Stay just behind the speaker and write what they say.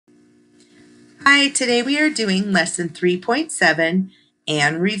Hi, today we are doing lesson 3.7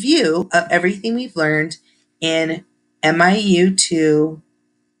 and review of everything we've learned in MIU 2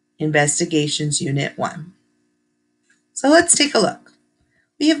 Investigations Unit 1. So let's take a look.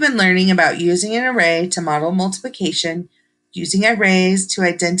 We have been learning about using an array to model multiplication, using arrays to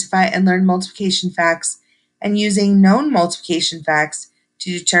identify and learn multiplication facts, and using known multiplication facts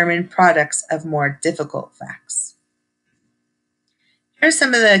to determine products of more difficult facts. Here's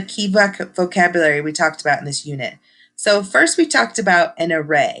some of the key vocabulary we talked about in this unit. So first we talked about an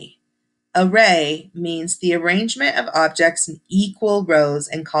array. Array means the arrangement of objects in equal rows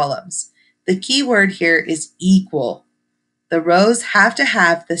and columns. The key word here is equal. The rows have to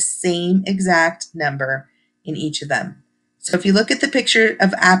have the same exact number in each of them. So if you look at the picture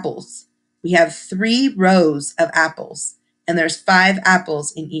of apples, we have 3 rows of apples, and there's 5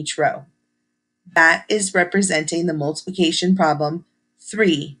 apples in each row. That is representing the multiplication problem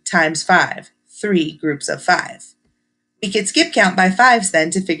 3 times 5, 3 groups of 5. We could skip count by 5s then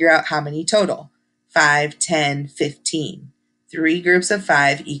to figure out how many total. 5, 10, 15. 3 groups of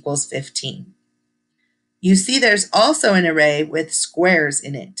 5 equals 15. You see there's also an array with squares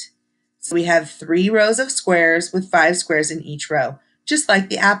in it. So we have 3 rows of squares with 5 squares in each row, just like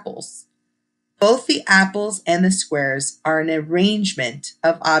the apples. Both the apples and the squares are an arrangement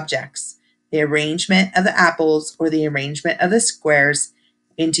of objects. The arrangement of the apples or the arrangement of the squares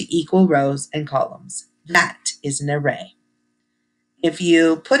into equal rows and columns. That is an array. If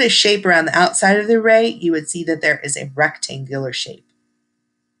you put a shape around the outside of the array, you would see that there is a rectangular shape.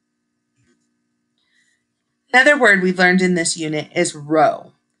 Another word we've learned in this unit is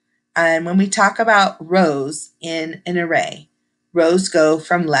row. And when we talk about rows in an array, rows go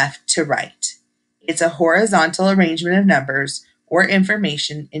from left to right. It's a horizontal arrangement of numbers or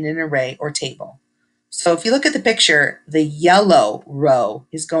information in an array or table. So if you look at the picture, the yellow row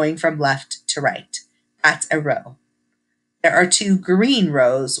is going from left to right. That's a row. There are 2 green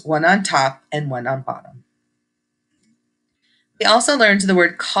rows, one on top and one on bottom. We also learned the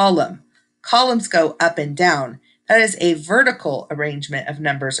word column. Columns go up and down. That is a vertical arrangement of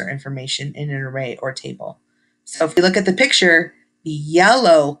numbers or information in an array or table. So if you look at the picture, the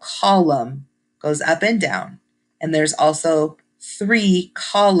yellow column goes up and down, and there's also 3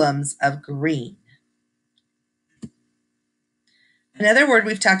 columns of green. Another word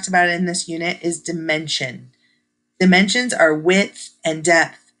we've talked about in this unit is dimension. Dimensions are width and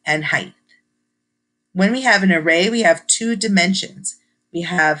depth and height. When we have an array, we have 2 dimensions. We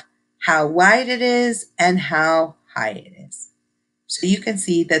have how wide it is and how high it is. So you can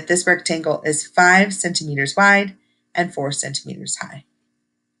see that this rectangle is 5 centimeters wide and 4 centimeters high.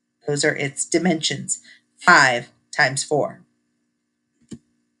 Those are its dimensions, 5 times 4.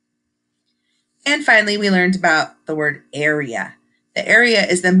 And finally, we learned about the word area. The area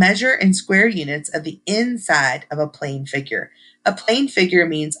is the measure in square units of the inside of a plane figure. A plane figure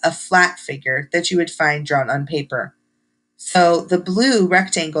means a flat figure that you would find drawn on paper. So the blue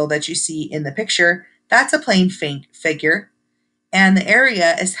rectangle that you see in the picture, that's a plane figure. And the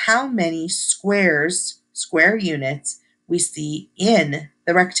area is how many squares, square units, we see in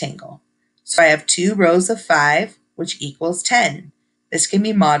the rectangle. So I have 2 rows of 5, which equals 10. This can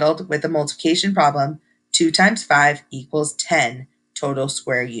be modeled with a multiplication problem. 2 times 5 equals 10 total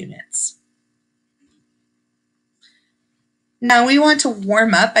square units. Now we want to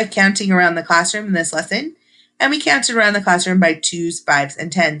warm up by counting around the classroom in this lesson. And we counted around the classroom by 2s, 5s, and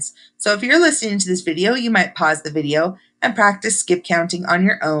 10s. So if you're listening to this video, you might pause the video and practice skip counting on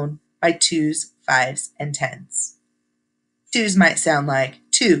your own by 2s, 5s, and 10s. 2s might sound like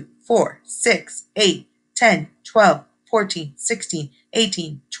 2, 4, 6, 8, 10, 12, 14, 16,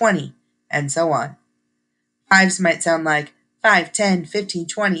 18, 20, and so on. 5s might sound like 5, 10, 15,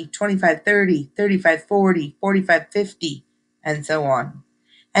 20, 25, 30, 35, 40, 45, 50, and so on.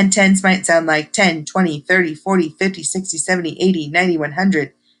 And 10s might sound like 10, 20, 30, 40, 50, 60, 70, 80, 90,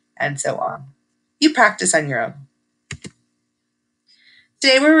 100, and so on. You practice on your own.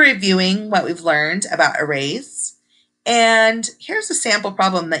 Today we're reviewing what we've learned about arrays. And here's a sample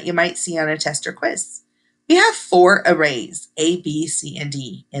problem that you might see on a test or quiz. We have 4 arrays, A, B, C, and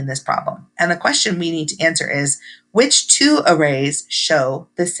D, in this problem. And the question we need to answer is, which 2 arrays show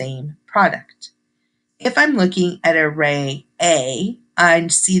the same product? If I'm looking at array A, I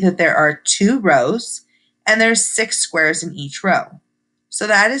see that there are 2 rows, and there's 6 squares in each row. So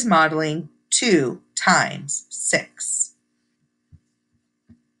that is modeling 2 times 6.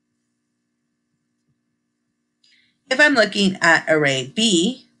 If I'm looking at array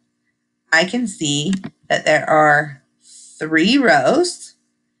B, I can see that there are 3 rows,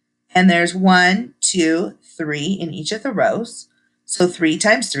 and there's 1, 2, 3 in each of the rows. So 3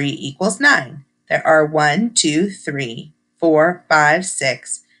 times 3 equals 9. There are 1, 2, 3, 4, 5,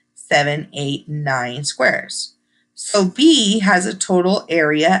 6, 7, 8, 9 squares. So B has a total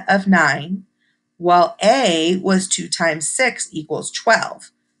area of 9, while A was 2 times 6 equals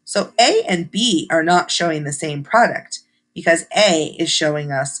 12. So A and B are not showing the same product because A is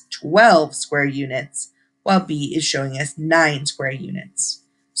showing us 12 square units, while B is showing us 9 square units.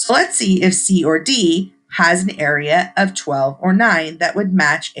 So let's see if C or D has an area of 12 or 9 that would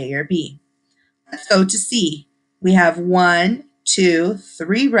match A or B. Let's go to C. We have 1, 2,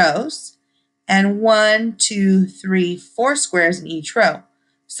 3 rows, and 1, 2, 3, 4 squares in each row.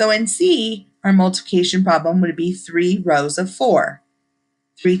 So in C, our multiplication problem would be 3 rows of 4.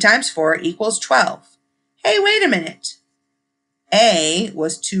 3 times 4 equals 12. Hey, wait a minute. A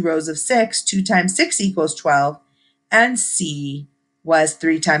was 2 rows of 6. 2 times 6 equals 12. And C was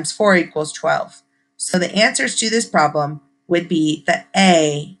 3 times 4 equals 12. So the answers to this problem would be that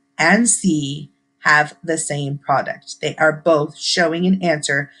A and C have the same product. They are both showing an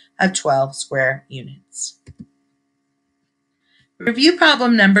answer of 12 square units. Review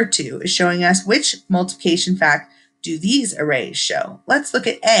problem number 2 is showing us which multiplication fact do these arrays show. Let's look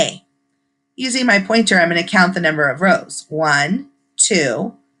at A. Using my pointer, I'm going to count the number of rows. 1,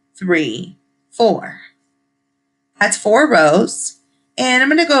 2, 3, 4. That's 4 rows. And I'm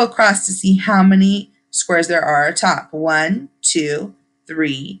going to go across to see how many squares there are atop. 1, 2,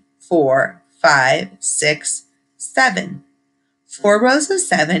 3, 4, 5, 6, 7. 4 rows of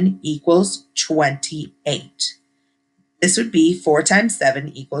 7 equals 28. This would be 4 times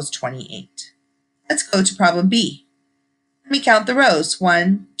 7 equals 28. Let's go to problem B. Let me count the rows.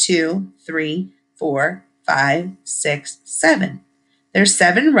 1, 2, 3, 4, 5, 6, 7. There's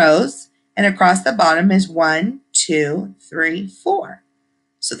 7 rows, and across the bottom is 1, 2, 3, 4.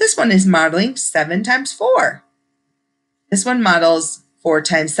 So this one is modeling 7 times 4. This one models 4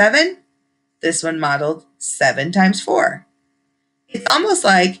 times 7. This one modeled 7 times 4. It's almost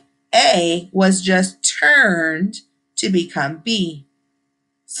like A was just turned to become B.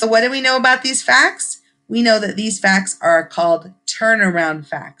 So what do we know about these facts? We know that these facts are called turnaround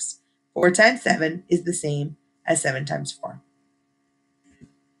facts. 4 times 7 is the same as 7 times 4.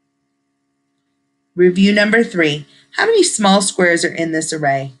 Review number 3. How many small squares are in this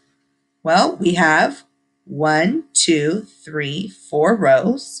array? Well, we have 1, 2, 3, 4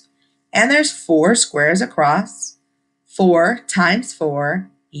 rows, and there's 4 squares across. 4 times 4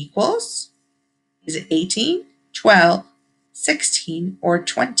 equals, is it 18, 12, 16, or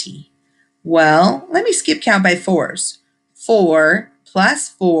 20? Well, let me skip count by 4s. 4 plus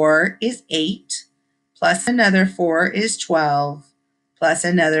 4 is 8, plus another 4 is 12, plus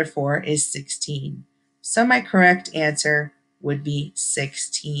another 4 is 16. So my correct answer would be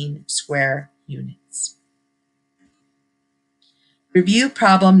 16 square units. Review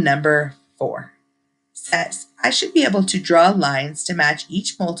problem number 4. Says, I should be able to draw lines to match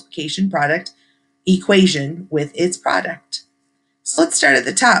each multiplication product equation with its product. So let's start at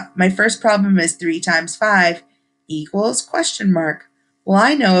the top. My first problem is 3 times 5 equals question mark. Well,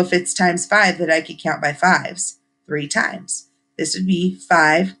 I know if it's times 5 that I could count by 5s 3 times. This would be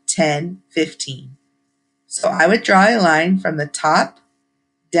 5, 10, 15. So I would draw a line from the top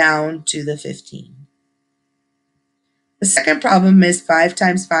down to the 15. The second problem is 5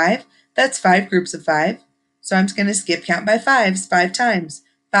 times 5. That's 5 groups of 5. So I'm just going to skip count by 5s 5 times.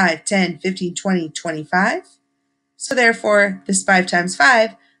 5, 10, 15, 20, 25. So therefore, this 5 times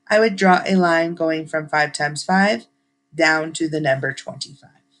 5, I would draw a line going from 5 times 5 down to the number 25.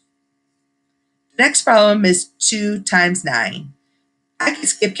 The next problem is 2 times 9. I can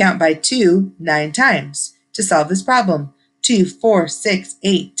skip count by 2 9 times to solve this problem. 2, 4, 6,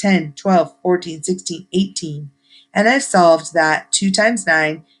 8, 10, 12, 14, 16, 18. And I've solved that 2 times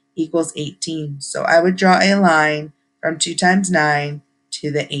 9 equals 18. So I would draw a line from 2 times 9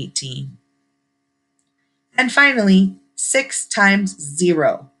 to the 18. And finally, 6 times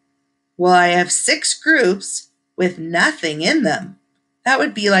 0. Well, I have 6 groups with nothing in them. That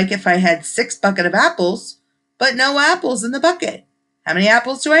would be like if I had 6 buckets of apples, but no apples in the bucket. How many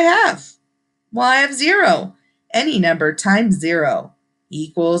apples do I have? Well, I have 0. Any number times 0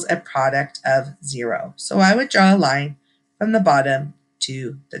 equals a product of 0. So I would draw a line from the bottom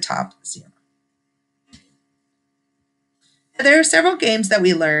to the top 0. There are several games that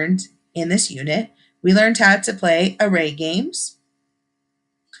we learned in this unit. We learned how to play array games.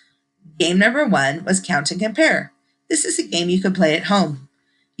 Game number 1 was count and compare. This is a game you could play at home.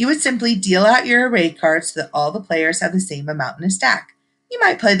 You would simply deal out your array cards so that all the players have the same amount in a stack. You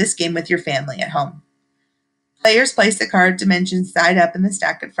might play this game with your family at home. Players place the card dimensions side up in the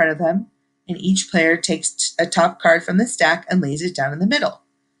stack in front of them, and each player takes a top card from the stack and lays it down in the middle.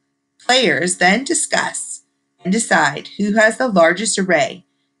 Players then discuss and decide who has the largest array.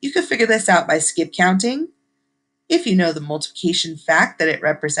 You could figure this out by skip counting. If you know the multiplication fact that it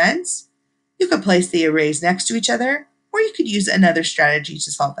represents, you could place the arrays next to each other, or you could use another strategy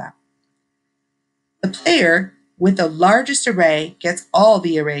to solve that. The player with the largest array gets all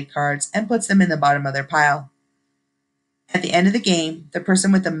the array cards and puts them in the bottom of their pile. At the end of the game, the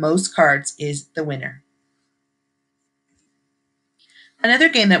person with the most cards is the winner. Another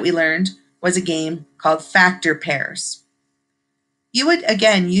game that we learned was a game called factor pairs. You would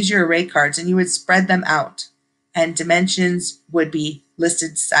again use your array cards and you would spread them out, and dimensions would be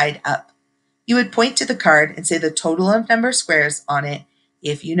listed side up. You would point to the card and say the total of number of squares on it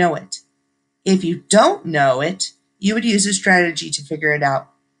if you know it. If you don't know it, you would use a strategy to figure it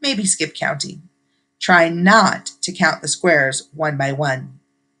out, maybe skip counting. Try not to count the squares one by one.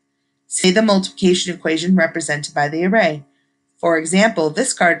 Say the multiplication equation represented by the array. For example,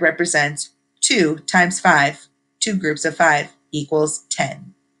 this card represents 2 times 5, 2 groups of 5, equals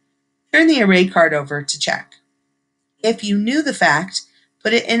 10. Turn the array card over to check. If you knew the fact,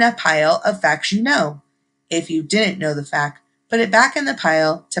 put it in a pile of facts you know. If you didn't know the fact, put it back in the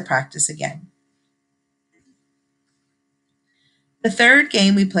pile to practice again. The third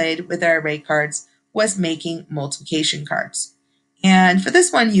game we played with our array cards was making multiplication cards. And for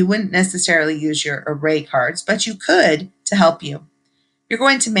this one, you wouldn't necessarily use your array cards, but you could to help you. You're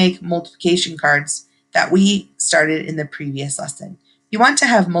going to make multiplication cards that we started in the previous lesson. You want to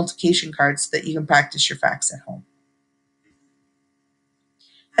have multiplication cards so that you can practice your facts at home.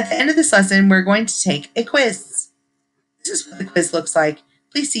 At the end of this lesson, we're going to take a quiz. This is what the quiz looks like.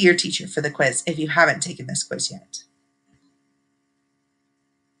 Please see your teacher for the quiz if you haven't taken this quiz yet.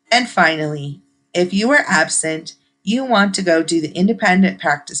 And finally, if you are absent, you want to go do the independent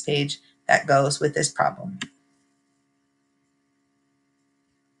practice page that goes with this problem.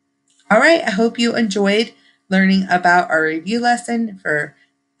 All right, I hope you enjoyed learning about our review lesson for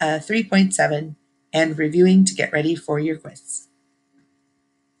 3.7 and reviewing to get ready for your quiz.